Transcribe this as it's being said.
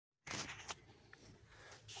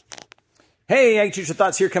Hey, Ag Teacher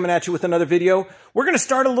Thoughts here, coming at you with another video. We're going to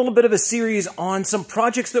start a little bit of a series on some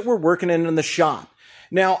projects that we're working in the shop.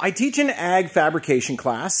 Now, I teach an ag fabrication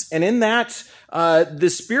class, and in that, the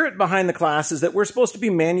spirit behind the class is that we're supposed to be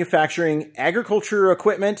manufacturing agricultural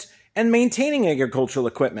equipment and maintaining agricultural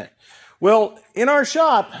equipment. Well, in our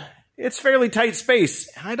shop, it's fairly tight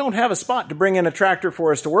space. I don't have a spot to bring in a tractor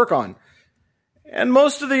for us to work on. And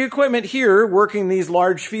most of the equipment here, working these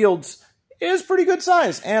large fields, is pretty good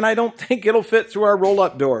size, and I don't think it'll fit through our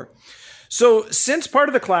roll-up door. So since part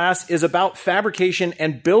of the class is about fabrication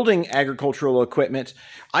and building agricultural equipment,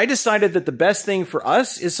 I decided that the best thing for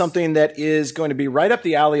us is something that is going to be right up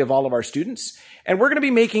the alley of all of our students, and we're going to be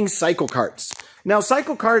making Cyclekarts. Now,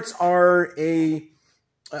 Cyclekarts are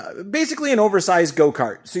basically an oversized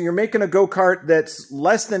go-kart. So you're making a go-kart that's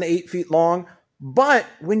less than 8 feet long, but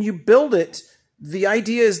when you build it, the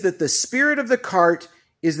idea is that the spirit of the cart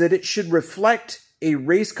is that it should reflect a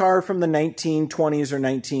race car from the 1920s or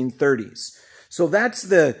 1930s. So that's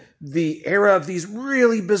the era of these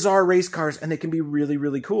really bizarre race cars, and they can be really,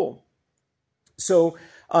 really cool. So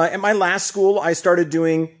at my last school, I started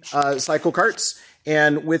doing Cyclekarts,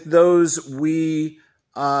 and with those, we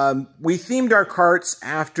themed our carts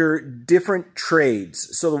after different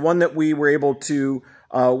trades. So the one that we were able to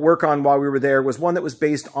work on while we were there was one that was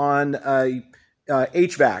based on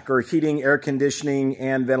HVAC, or heating, air conditioning,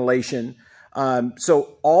 and ventilation.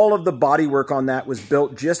 So all of the body work on that was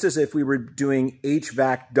built just as if we were doing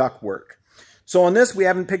HVAC duct work. So on this, we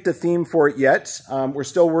haven't picked a theme for it yet. We're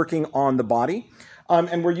still working on the body.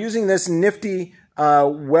 And we're using this nifty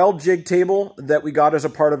weld jig table that we got as a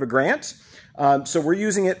part of a grant. So we're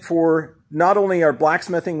using it for not only our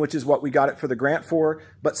blacksmithing, which is what we got it for the grant for,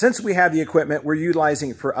 but since we have the equipment, we're utilizing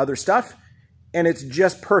it for other stuff. And it's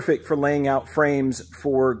just perfect for laying out frames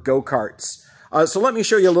for go-karts. So let me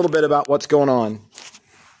show you a little bit about what's going on.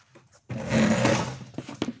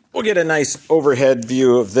 We'll get a nice overhead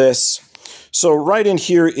view of this. So right in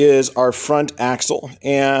here is our front axle,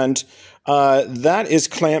 and that is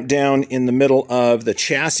clamped down in the middle of the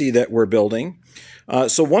chassis that we're building.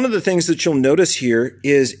 So one of the things that you'll notice here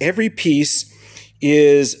is every piece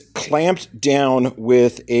is clamped down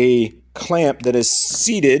with a clamp that is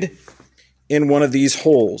seated in one of these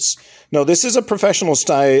holes. Now, this is a professional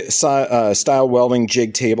style welding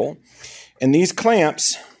jig table, and these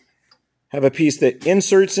clamps have a piece that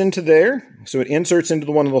inserts into there, so it inserts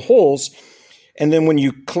into one of the holes, and then when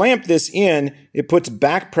you clamp this in, it puts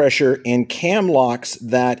back pressure and cam locks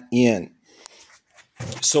that in.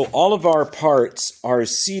 So all of our parts are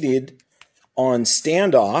seated on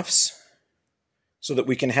standoffs so that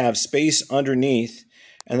we can have space underneath,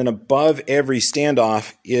 and then above every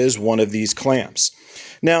standoff is one of these clamps.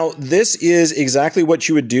 Now, this is exactly what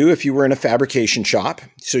you would do if you were in a fabrication shop.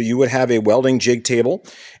 So you would have a welding jig table,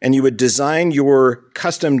 and you would design your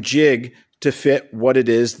custom jig to fit what it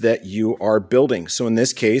is that you are building. So in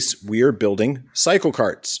this case, we are building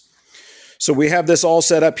Cyclekarts. So we have this all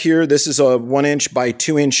set up here. This is a 1-inch by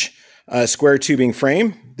 2-inch square tubing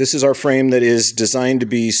frame. This is our frame that is designed to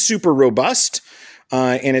be super robust.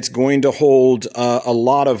 And it's going to hold a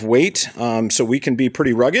lot of weight, so we can be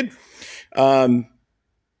pretty rugged.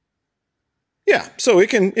 Yeah, so it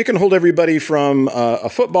can hold everybody from a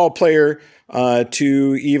football player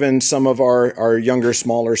to even some of our younger,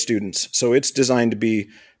 smaller students. So it's designed to be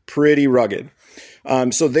pretty rugged.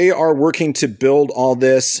 So they are working to build all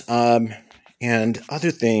this, and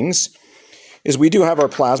other things is we do have our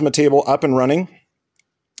plasma table up and running.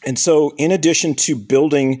 And so in addition to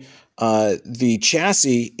building the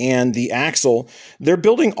chassis and the axle, they're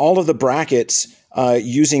building all of the brackets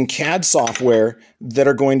using CAD software that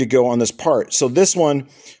are going to go on this part. So this one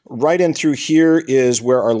right in through here is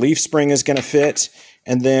where our leaf spring is going to fit,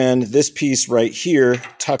 and then this piece right here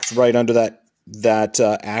tucks right under that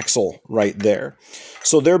axle right there.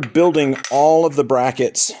 So they're building all of the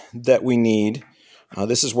brackets that we need.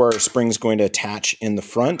 This is where our spring is going to attach in the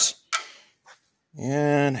front.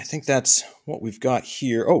 And I think that's what we've got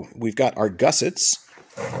here. Oh, we've got our gussets.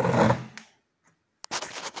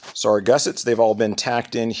 So our gussets, they've all been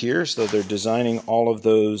tacked in here. So they're designing all of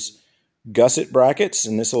those gusset brackets,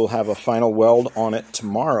 and this will have a final weld on it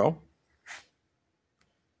tomorrow.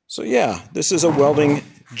 So yeah, this is a welding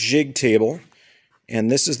jig table,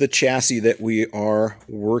 and this is the chassis that we are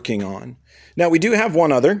working on. Now we do have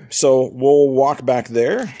one other, so we'll walk back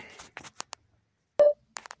there.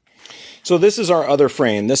 So this is our other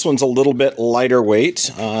frame. This one's a little bit lighter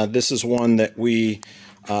weight. This is one that we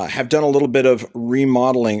have done a little bit of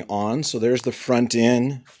remodeling on. So there's the front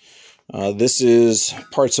end. This is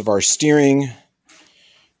parts of our steering.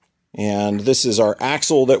 And this is our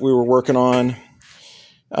axle that we were working on.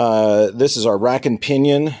 This is our rack and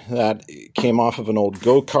pinion that came off of an old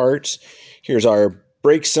go-kart. Here's our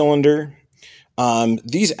brake cylinder.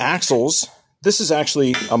 These axles, this is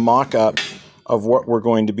actually a mock-up of what we're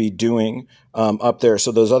going to be doing up there.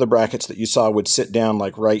 So those other brackets that you saw would sit down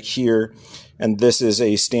like right here. And this is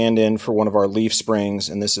a stand-in for one of our leaf springs,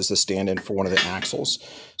 and this is the stand-in for one of the axles.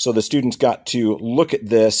 So the students got to look at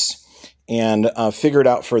this and figure it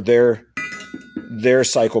out for their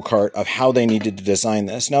cycle cart of how they needed to design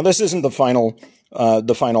this. Now, this isn't the final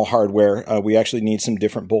hardware. We actually need some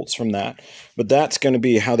different bolts from that, but that's going to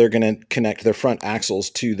be how they're going to connect their front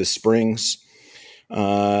axles to the springs.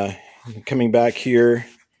 Coming back here,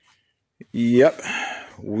 yep,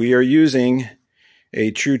 we are using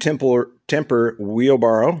a true temper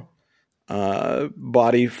wheelbarrow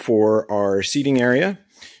body for our seating area.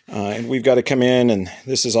 And we've got to come in, and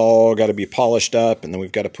this is all got to be polished up, and then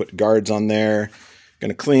we've got to put guards on there.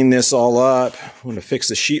 Going to clean this all up. I'm going to fix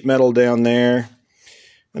the sheet metal down there.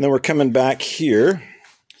 And then we're coming back here.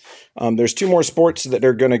 There's two more sports that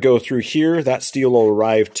are going to go through here. That steel will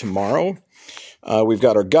arrive tomorrow. We've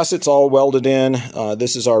got our gussets all welded in.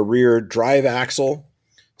 This is our rear drive axle.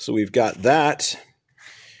 So we've got that.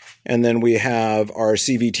 And then we have our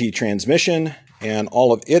CVT transmission and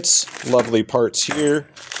all of its lovely parts here.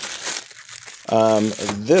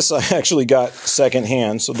 This I actually got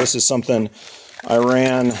secondhand. So this is something I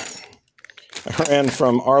ran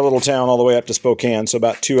from our little town all the way up to Spokane. So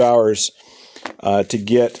about 2 hours to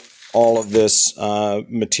get all of this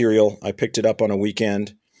material. I picked it up on a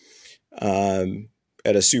weekend at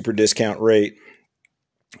a super discount rate.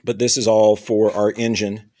 But this is all for our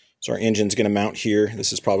engine. So our engine's going to mount here.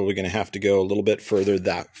 This is probably going to have to go a little bit further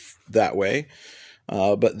that way.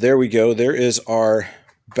 But there we go. There is our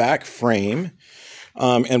back frame.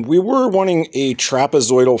 And we were wanting a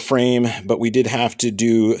trapezoidal frame, but we did have to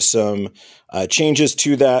do some changes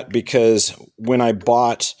to that because when I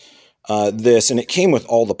bought this, and it came with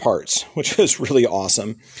all the parts, which was really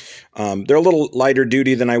awesome. They're a little lighter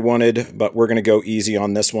duty than I wanted, but we're going to go easy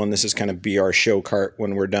on this one. This is kind of be our show cart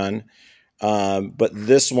when we're done. But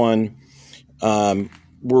this one,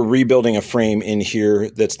 we're rebuilding a frame in here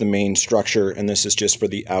that's the main structure, and this is just for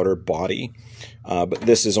the outer body. But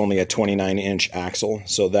this is only a 29-inch axle,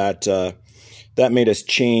 so that made us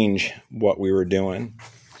change what we were doing.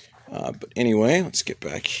 But anyway, let's get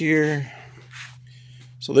back here.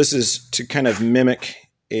 So this is to kind of mimic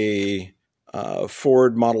a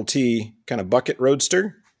Ford Model T kind of bucket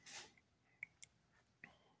roadster.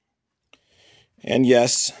 And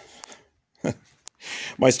yes,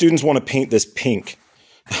 my students want to paint this pink,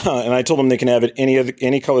 and I told them they can have it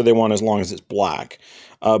any color they want as long as it's black.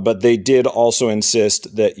 But they did also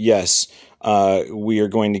insist that, yes, we are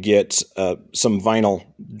going to get some vinyl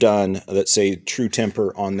done that say True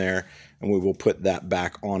Temper on there, and we will put that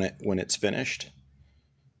back on it when it's finished.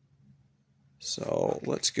 So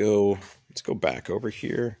let's go back over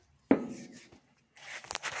here.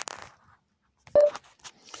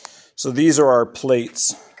 So these are our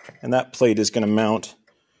plates, and that plate is going to mount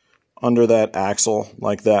under that axle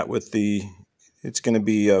like that with the, it's going to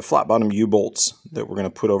be flat bottom U-bolts that we're going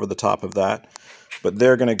to put over the top of that. But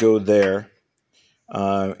they're going to go there.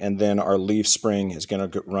 And then our leaf spring is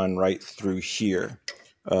going to run right through here.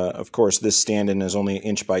 Of course, this stand-in is only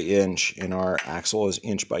inch by inch, and our axle is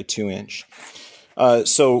inch by 2 inch.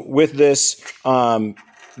 So with this,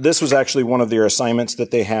 this was actually one of their assignments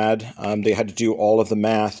that they had. They had to do all of the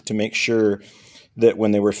math to make sure that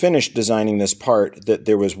when they were finished designing this part, that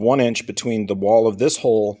there was 1 inch between the wall of this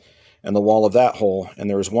hole and the wall of that hole, and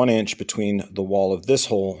there was 1 inch between the wall of this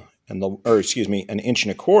hole and an inch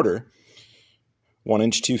and a quarter, 1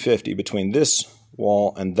 inch 250 between this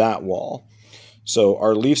wall and that wall. So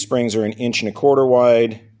our leaf springs are 1 1/4 inch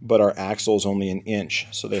wide, but our axle is only 1 inch.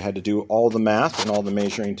 So they had to do all the math and all the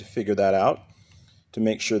measuring to figure that out, to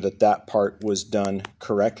make sure that that part was done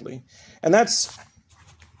correctly. And that's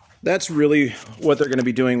really what they're going to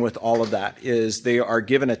be doing with all of that, is they are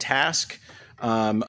given a task